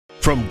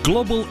From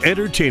global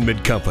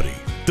entertainment company,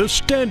 the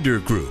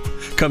Standard Group,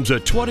 comes a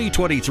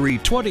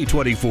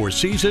 2023-2024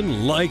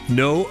 season like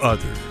no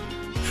other.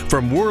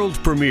 From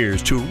world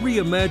premieres to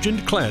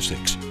reimagined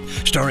classics,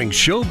 starring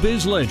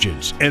showbiz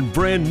legends and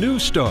brand new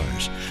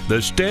stars,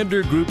 the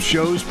Standard Group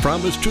shows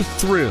promise to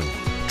thrill,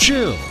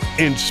 chill,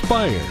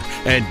 inspire,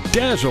 and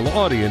dazzle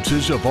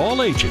audiences of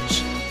all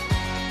ages.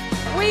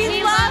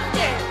 We loved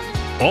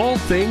it! All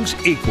Things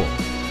Equal,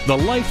 the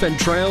life and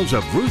trials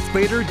of Ruth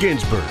Bader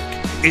Ginsburg,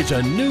 is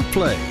a new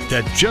play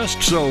that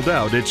just sold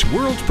out its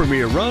world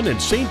premiere run in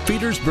St.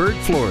 Petersburg,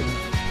 Florida,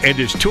 and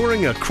is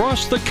touring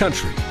across the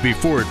country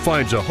before it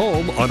finds a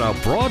home on a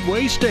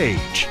Broadway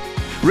stage.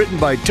 Written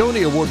by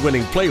Tony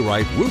Award-winning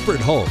playwright Rupert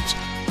Holmes,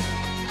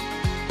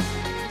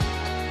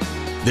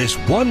 this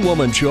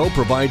one-woman show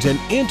provides an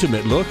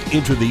intimate look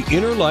into the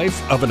inner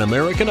life of an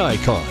American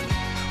icon.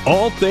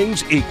 All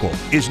Things Equal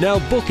is now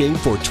booking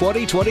for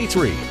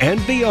 2023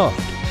 and beyond.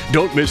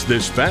 Don't miss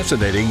this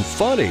fascinating,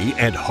 funny,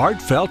 and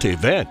heartfelt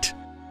event.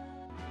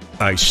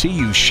 I see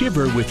you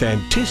shiver with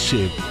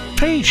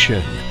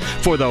anticipation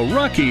for the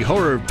Rocky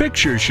Horror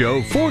Picture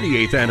Show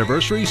 48th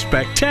Anniversary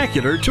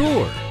Spectacular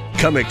Tour.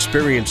 Come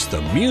experience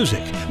the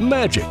music,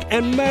 magic,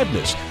 and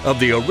madness of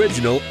the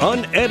original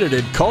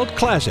unedited cult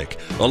classic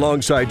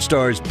alongside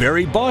stars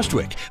Barry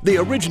Bostwick, the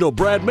original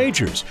Brad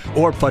Majors,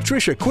 or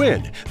Patricia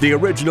Quinn, the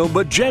original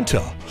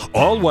Magenta,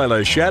 all while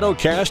a shadow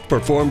cast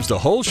performs the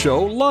whole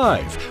show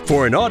live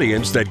for an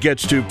audience that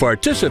gets to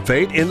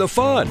participate in the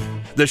fun.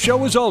 The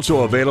show is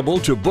also available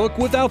to book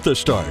without the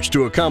stars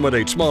to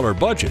accommodate smaller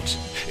budgets.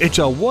 It's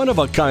a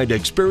one-of-a-kind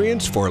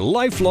experience for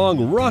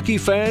lifelong Rocky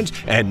fans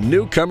and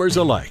newcomers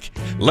alike.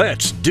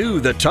 Let's do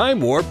the time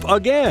warp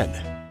again.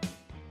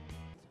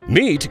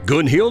 Meet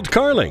Gunhild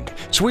Carling,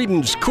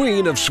 Sweden's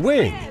Queen of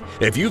Swing.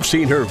 If you've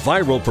seen her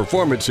viral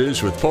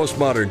performances with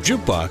Postmodern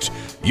Jukebox,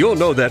 you'll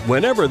know that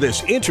whenever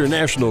this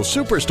international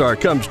superstar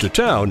comes to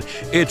town,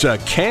 it's a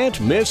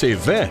can't-miss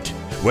event.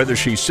 Whether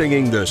she's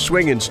singing the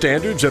swingin'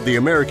 standards of the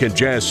American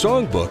Jazz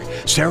Songbook,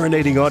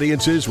 serenading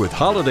audiences with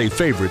holiday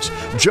favorites,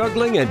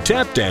 juggling and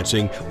tap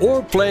dancing,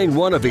 or playing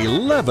one of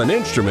 11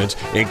 instruments,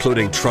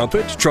 including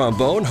trumpet,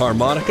 trombone,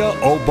 harmonica,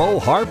 oboe,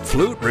 harp,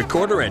 flute,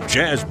 recorder, and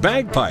jazz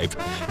bagpipe,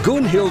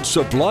 Gunhild's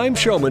sublime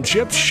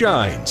showmanship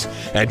shines.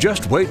 And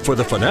just wait for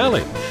the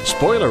finale.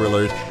 Spoiler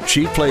alert,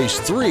 she plays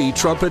 3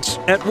 trumpets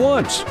at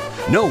once.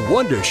 No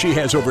wonder she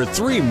has over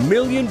 3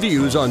 million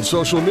views on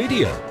social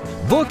media.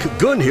 Book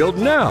Gunhild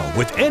now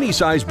with any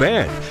size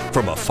band,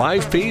 from a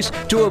 5-piece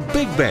to a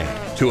big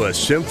band to a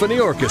symphony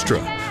orchestra,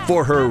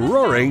 for her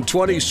Roaring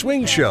 20s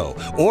swing show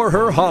or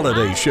her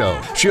holiday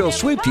show. She'll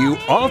sweep you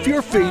off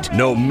your feet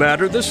no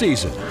matter the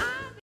season.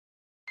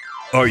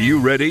 Are you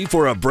ready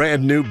for a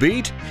brand new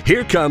beat?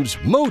 Here comes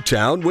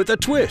Motown with a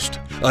twist,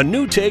 a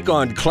new take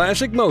on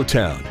classic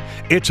Motown.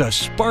 It's a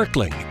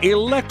sparkling,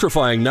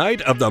 electrifying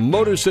night of the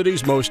Motor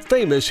City's most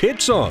famous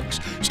hit songs,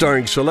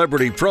 starring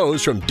celebrity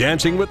pros from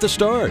Dancing with the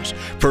Stars,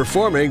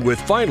 performing with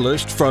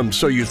finalists from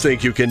So You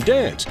Think You Can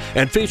Dance,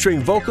 and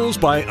featuring vocals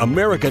by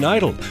American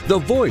Idol, The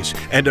Voice,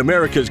 and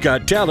America's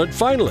Got Talent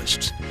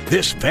finalists.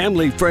 This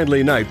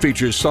family-friendly night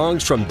features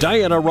songs from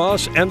Diana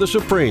Ross and the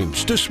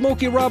Supremes to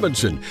Smokey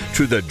Robinson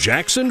to the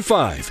Jackson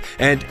 5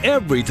 and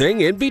everything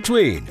in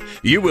between.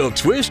 You will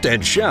twist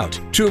and shout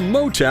to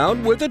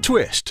Motown with a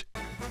twist.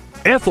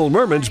 Ethel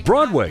Merman's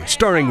Broadway,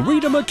 starring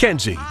Rita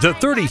McKenzie, the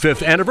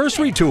 35th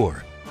Anniversary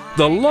Tour,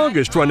 the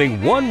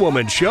longest-running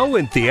one-woman show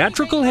in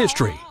theatrical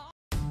history.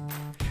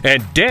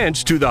 And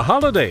Dance to the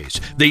Holidays,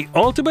 the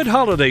ultimate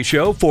holiday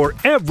show for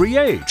every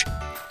age.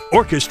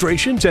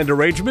 Orchestrations and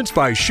arrangements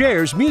by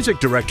Cher's music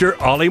director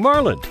Ollie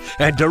Marland,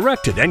 and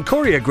directed and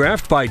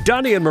choreographed by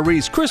Donnie and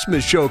Marie's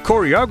Christmas show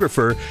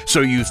choreographer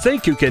So You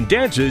Think You Can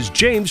Dance's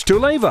James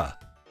Tuleva.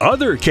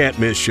 Other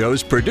can't-miss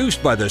shows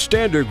produced by the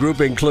Standard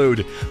Group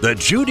include the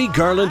Judy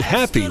Garland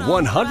Happy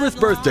 100th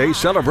Birthday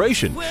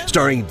Celebration,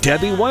 starring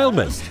Debbie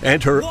Wildman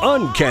and her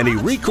uncanny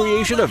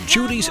recreation of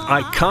Judy's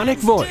iconic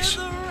voice.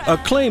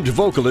 Acclaimed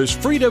vocalist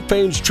Frida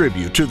Payne's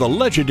tribute to the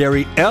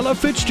legendary Ella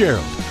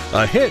Fitzgerald,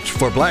 a hit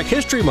for Black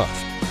History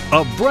Month.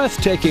 A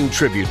breathtaking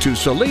tribute to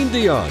Celine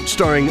Dion,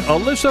 starring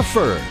Alyssa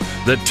Furr,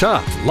 the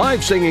top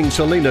live-singing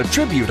Selena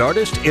tribute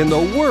artist in the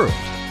world.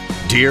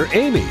 Dear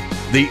Amy,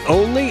 the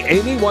only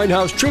Amy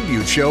Winehouse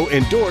tribute show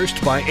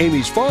endorsed by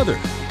Amy's father.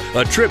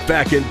 A trip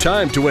back in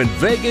time to when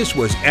Vegas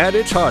was at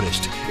its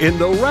hottest in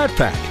the Rat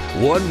Pack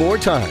one more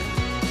time.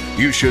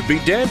 You Should Be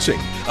Dancing,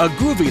 a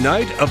groovy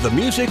night of the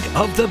music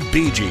of the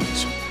Bee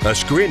Gees. A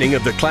screening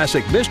of the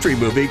classic mystery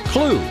movie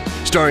Clue,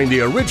 starring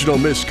the original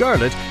Miss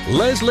Scarlet,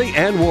 Leslie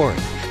Ann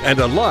Warren, and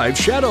a live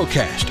shadow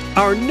cast,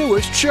 our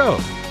newest show.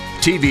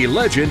 TV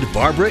legend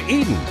Barbara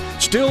Eden,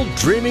 still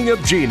dreaming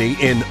of Jeannie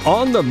in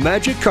On the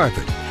Magic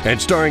Carpet, and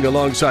starring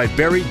alongside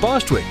Barry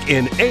Bostwick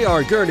in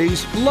A.R.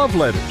 Gurney's Love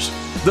Letters.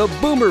 The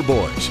Boomer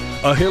Boys,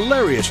 a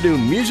hilarious new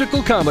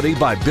musical comedy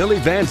by Billy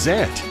Van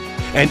Zandt.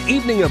 An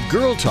evening of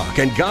girl talk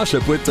and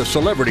gossip with the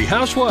Celebrity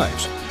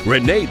Housewives.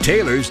 Renee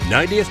Taylor's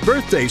 90th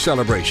birthday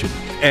celebration,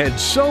 and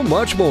so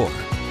much more.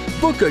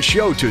 Book a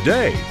show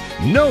today.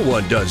 No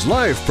one does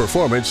live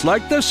performance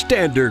like the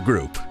Stander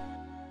Group.